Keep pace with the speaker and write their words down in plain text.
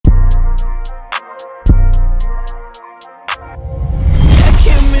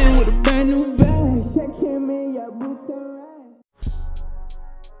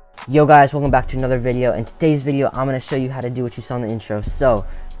Yo guys, welcome back to another video. In today's video, I'm going to show you how to do what you saw in the intro. So,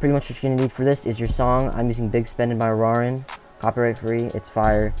 pretty much what you're going to need for this is your song. I'm using Big Spendin' by Rarin, copyright free, it's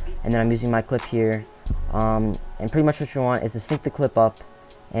fire. And then I'm using my clip here. And pretty much what you want is to sync the clip up.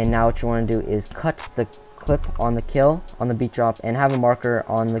 And now what you want to do is cut the clip on the kill, on the beat drop, and have a marker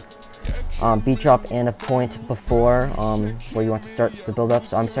on the beat drop and a point before where you want to start the build up.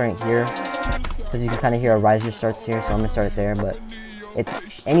 So I'm starting here because you can kind of hear a riser starts here, so I'm going to start it there, but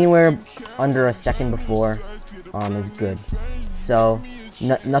it's anywhere under a second before is good. So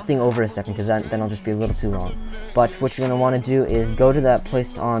nothing over a second, because then it'll just be a little too long. But what you're going to want to do is go to that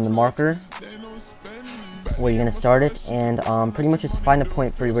place on the marker where you're going to start it, and pretty much just find a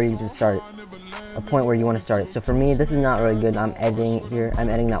point for where you can start it. A point where you want to start it. So for me, this is not really good. I'm editing here. I'm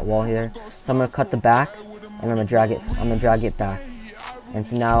editing that wall here. So I'm going to cut the back, and I'm going to drag it back. And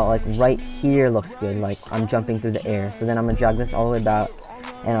so now, like, right here looks good, like I'm jumping through the air. So then I'm going to drag this all the way back,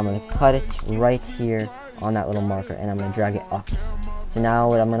 and I'm going to cut it right here on that little marker, and I'm going to drag it up. So now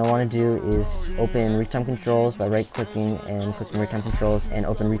what I'm going to want to do is open retime controls by right-clicking and clicking retime controls, and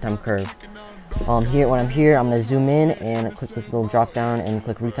open retime curve. When I'm here, I'm going to zoom in and click this little drop down and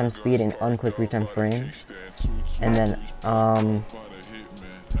click retime speed and unclick retime frame. And then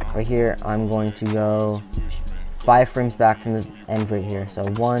right here, I'm going to go 5 frames back from the end right here. So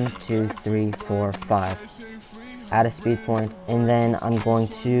 1, 2, 3, 4, 5. Add a speed point, and then I'm going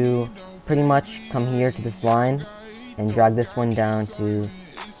to pretty much come here to this line and drag this one down to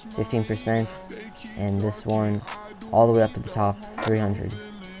 15%, and this one all the way up to the top, 300.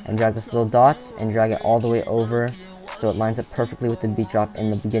 And drag this little dot and drag it all the way over so it lines up perfectly with the beat drop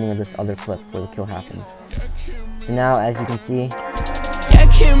in the beginning of this other clip where the kill happens. So now, as you can see,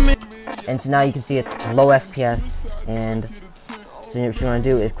 it's low FPS, and so what you want to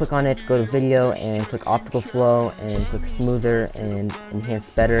do is click on it, go to video, and click optical flow, and click smoother and enhance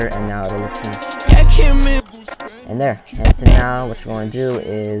better, and now it'll look smooth. And there. And so now what you want to do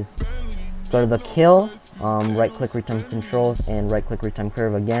is go to the kill, right click retime controls, and right click retime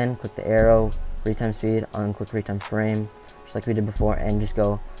curve again, click the arrow, retime speed, unclick retime frame, just like we did before, and just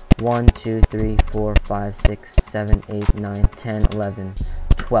go 1, 2, 3, 4, 5, 6, 7, 8, 9, 10, 11,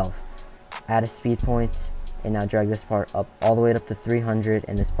 12. Add a speed point, and now drag this part up all the way up to 300,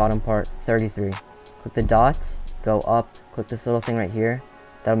 and this bottom part 33. Click the dot, go up, click this little thing right here,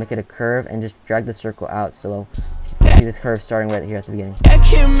 that'll make it a curve, and just drag the circle out so you can see this curve starting right here at the beginning.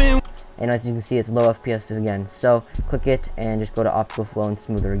 And as you can see, it's low FPS again, so click it and just go to optical flow and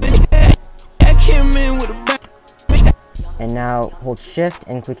smoother again. And now hold shift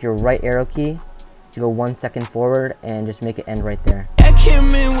and click your right arrow key to go 1 second forward and just make it end right there.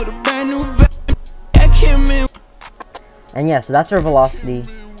 And yeah, so that's our velocity,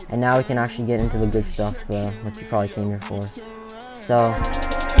 and now we can actually get into the good stuff, what you probably came here for. So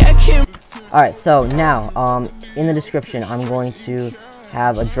alright, so now in the description I'm going to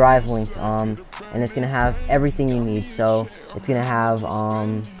have a drive linked, and it's going to have everything you need. So it's going to have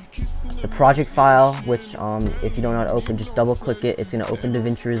the project file, which if you don't know how to open, just double click it. It's going to open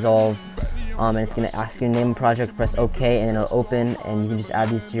Davinci Resolve, and it's going to ask you to name a project, press OK, and it'll open, and you can just add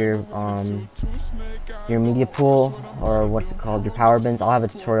these to your media pool, or what's it called, your power bins. I'll have a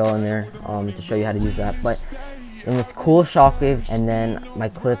tutorial in there to show you how to use that. But in this cool Shockwave, and then my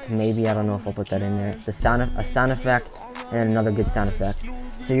clip, maybe, I don't know if I'll put that in there, a sound effect, and another good sound effect.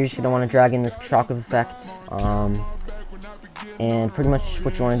 So you're just going to want to drag in this Shockwave effect, and pretty much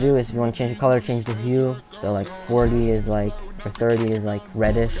what you want to do is, if you want to change the color, change the hue. So like 40 is like, or 30 is like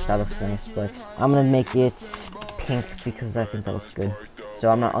reddish, that looks nice, but I'm going to make it pink because I think that looks good. So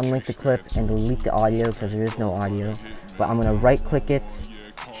I'm going to unlink the clip and delete the audio because there is no audio, but I'm going to right click it,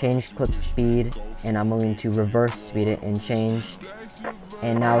 change clip speed, and I'm going to reverse speed it and change,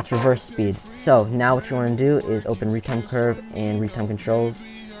 and now it's reverse speed. So now what you want to do is open retime curve and retime controls,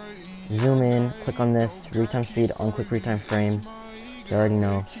 zoom in, click on this, retime speed, unclick retime frame, you already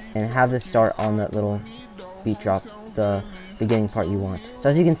know, and have this start on that little beat drop, the beginning part you want. So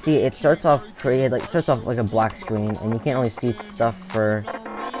as you can see, it starts off like a black screen, and you can't really see stuff for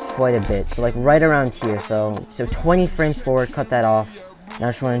quite a bit. So like right around here, so 20 frames forward, cut that off. Now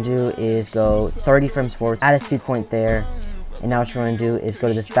what you want to do is go 30 frames forward, add a speed point there, and now what you want to do is go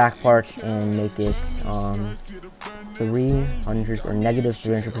to this back part and make it 300 or negative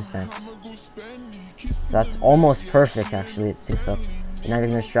 300%. So that's almost perfect, actually. It syncs up. And now you're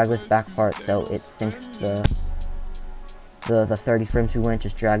going to drag this back part so it syncs the 30 frames we went.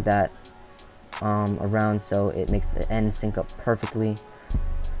 Just drag that around so it makes the end sync up perfectly.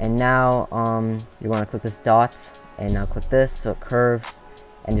 And now you want to click this dot, and now click this so it curves,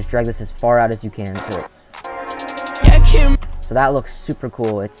 and just drag this as far out as you can so it's So that looks super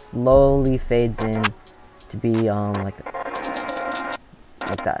cool. It slowly fades in to be like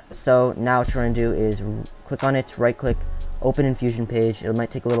that. So now what you're going to do is click on it, right click, open in Fusion page. It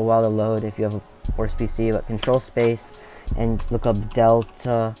might take a little while to load if you have a worse PC, but control space and look up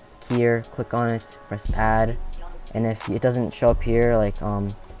Delta here, click on it, press add, and if it doesn't show up here, like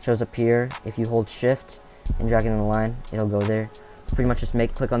shows up here, if you hold shift and drag it in the line, it'll go there. Pretty much just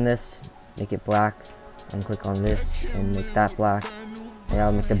click on this, make it black, and click on this and make that black, and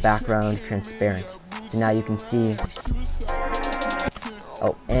that'll make the background transparent. So now you can see.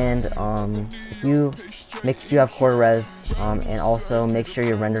 Oh, and if you make sure you have quarter res, and also make sure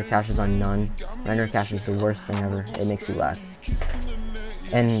your render cache is on none. Render cache is the worst thing ever. It makes you lag.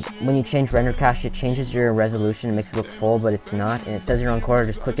 And when you change render cache, it changes your resolution. It makes it look full, but it's not. And it says you're on quarter.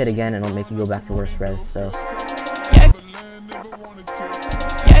 Just click it again, and it'll make you go back to worst res. So.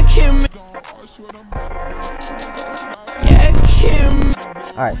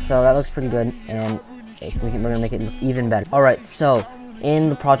 Alright, so that looks pretty good, and we're gonna make it look even better. Alright, so in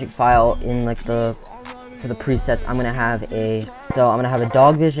the project file, in like for the presets, I'm gonna have a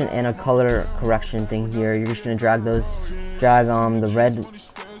dog vision and a color correction thing here. You're just gonna drag the red.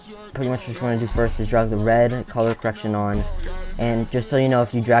 Pretty much what you want to do first is drag the red color correction on, and just so you know,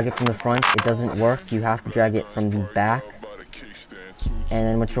 if you drag it from the front, it doesn't work. You have to drag it from the back. And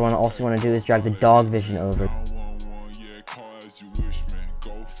then what you also want to do is drag the dog vision over.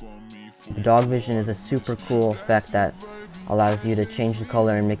 The dog vision is a super cool effect that allows you to change the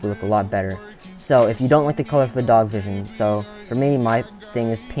color and make it look a lot better. So if you don't like the color for the dog vision, so for me, my thing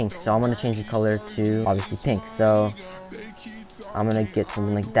is pink, so I'm going to change the color to obviously pink. So I'm going to get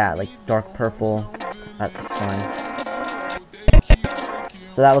something like that, like dark purple. That looks fine.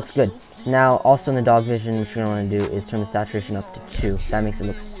 So that looks good. So now also in the dog vision, what you're going to want to do is turn the saturation up to 2. That makes it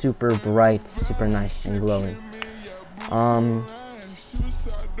look super bright, super nice and glowing.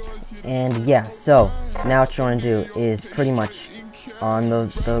 And yeah, so now what you want to do is pretty much on the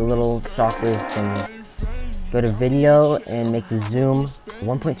little shockwave thing, go to video and make the zoom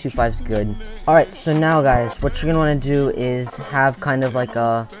 1.25 is good. Alright, so now guys, what you're gonna want to do is have kind of like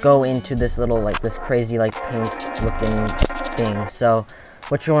go into this little this crazy pink looking thing. So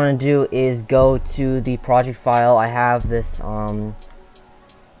what you want to do is go to the project file. I have this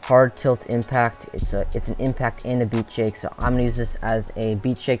hard tilt impact. It's an impact and a beat shake, so I'm gonna use this as a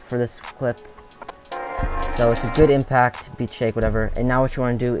beat shake for this clip. So it's a good impact, beat shake, whatever. And now what you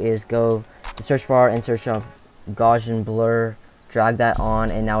want to do is go to the search bar and search up Gaussian blur, drag that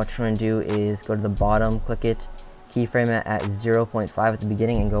on, and now what you want to do is go to the bottom, click it, keyframe it at 0.5 at the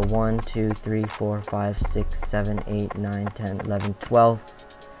beginning, and go 1, 2, 3, 4, 5, 6, 7, 8, 9, 10, 11, 12.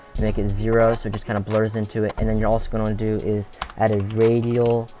 And make it 0, so it just kind of blurs into it. And then you're also going to do is add a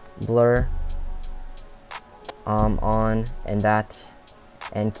radial blur on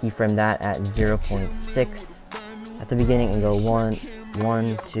and keyframe that at 0.6 at the beginning, and go 1,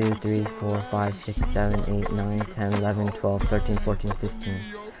 2, 3, 4, 5, 6, 7, 8, 9, 10, 11, 12, 13, 14,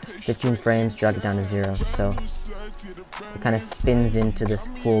 15 frames, drag it down to 0, so it kind of spins into this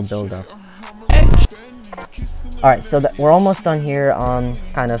cool build-up. Alright, so we're almost done here,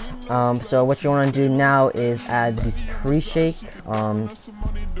 so what you want to do now is add these pre-shake, line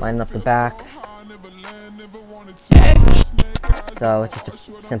up the back. So it's just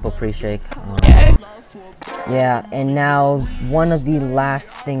a simple pre-shake. Yeah, and now one of the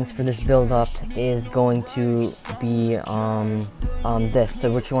last things for this build-up is going to be this.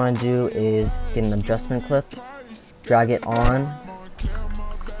 So what you want to do is get an adjustment clip, drag it on,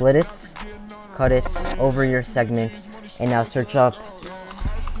 split it, cut it over your segment, and now search up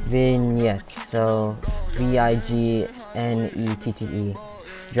vignette. So Vignette.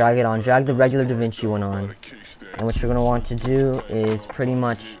 Drag it on, drag the regular Davinci one on. And what you're going to want to do is pretty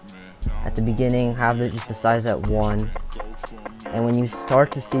much at the beginning have just the size at 1. And when you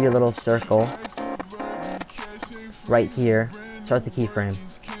start to see your little circle right here, start the keyframe.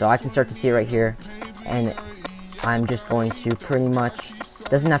 So I can start to see it right here, and I'm just going to pretty much,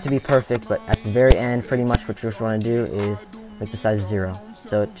 doesn't have to be perfect, but at the very end, pretty much what you just want to do is make the size 0.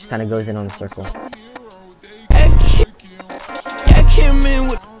 So it just kind of goes in on the circle.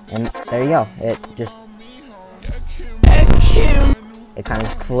 And there you go. It kind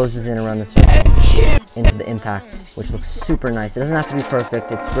of closes in around the circle into the impact, which looks super nice. It doesn't have to be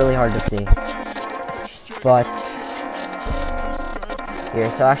perfect. It's really hard to see. But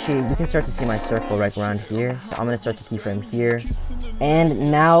here, so actually you can start to see my circle right around here. So I'm going to start the keyframe here. And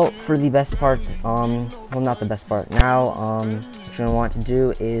now for the best part, well, not the best part. Now what you're going to want to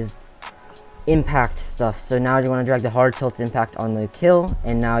do is impact stuff. So now you want to drag the hard tilt impact on the kill,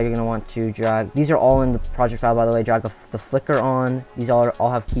 and now you're going to want to drag, these are all in the project file by the way, drag the flicker on. These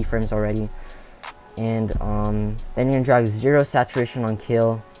all have keyframes already. And then you're going to drag 0 saturation on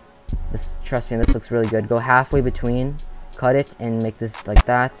kill. This, trust me, this looks really good. Go halfway between, cut it, and make this like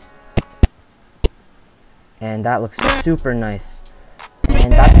that. And that looks super nice.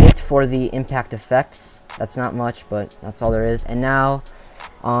 And that's it for the impact effects. That's not much, but that's all there is. And now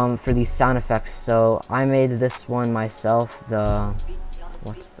for these sound effects. So I made this one myself,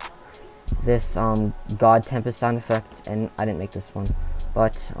 this God Tempest sound effect, and I didn't make this one,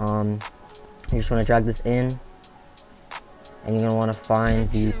 but you just want to drag this in, and you're going to want to find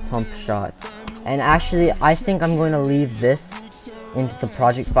the pump shot. And actually, I think I'm going to leave this into the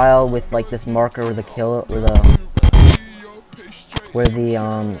project file with like this marker where the kill, where the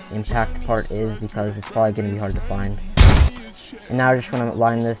impact part is, because it's probably going to be hard to find. And now I just want to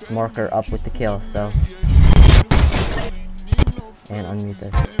line this marker up with the kill, so, and unmute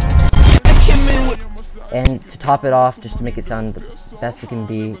this. And to top it off, just to make it sound the best it can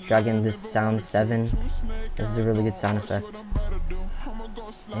be, drag in this sound 7. This is a really good sound effect.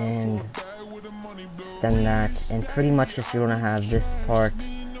 And extend that, and pretty much just you're going to have this part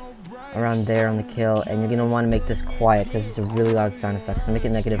around there on the kill, and you're going to want to make this quiet because it's a really loud sound effect, so make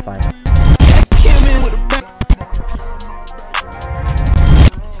it -5.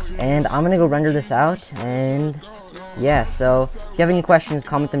 And I'm going to go render this out, and yeah, so if you have any questions,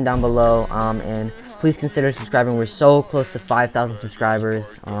 comment them down below, and please consider subscribing. We're so close to 5,000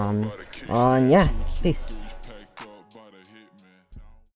 subscribers, and yeah, peace.